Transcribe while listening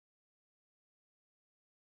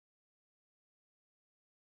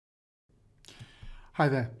Hi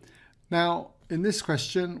there. Now, in this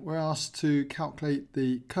question, we're asked to calculate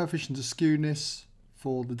the coefficient of skewness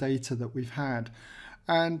for the data that we've had.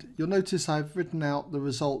 And you'll notice I've written out the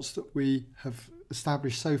results that we have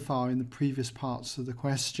established so far in the previous parts of the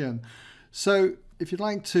question. So if you'd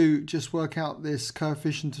like to just work out this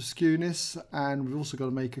coefficient of skewness, and we've also got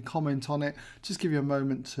to make a comment on it, just give you a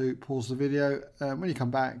moment to pause the video. When you come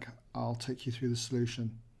back, I'll take you through the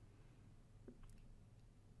solution.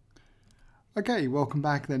 Okay, welcome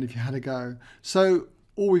back then if you had a go. So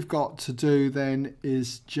all we've got to do then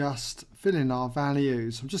is just fill in our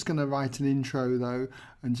values. I'm just going to write an intro though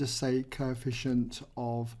and just say coefficient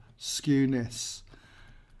of skewness.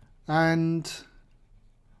 And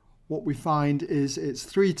what we find is it's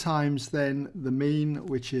 3 times then the mean,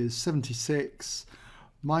 which is 76,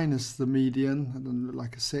 minus the median. It doesn't look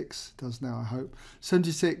like a 6, it does now I hope.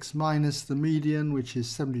 76 minus the median, which is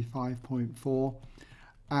 75.4.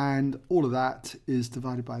 And all of that is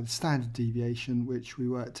divided by the standard deviation, which we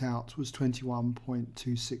worked out was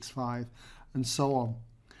 21.265, and so on.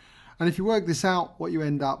 And if you work this out, what you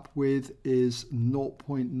end up with is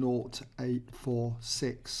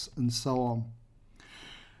 0.0846, and so on.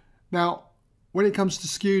 Now, when it comes to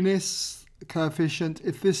skewness, the coefficient,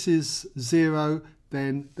 if this is 0,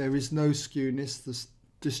 then there is no skewness. The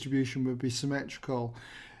distribution would be symmetrical.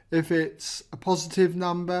 If it's a positive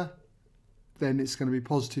number, then it's going to be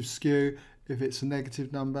positive skew. If it's a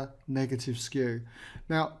negative number, negative skew.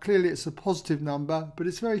 Now, clearly it's a positive number, but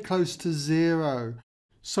it's very close to 0.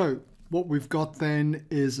 So what we've got then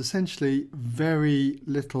is essentially very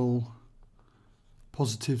little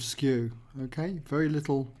positive skew. Okay, very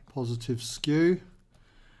little positive skew.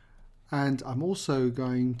 And I'm also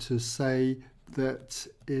going to say that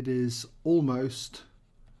it is almost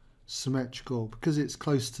symmetrical because it's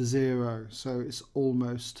close to 0, so it's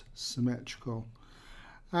almost symmetrical,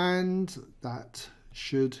 and that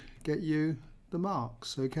should get you the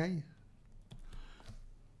marks. Okay,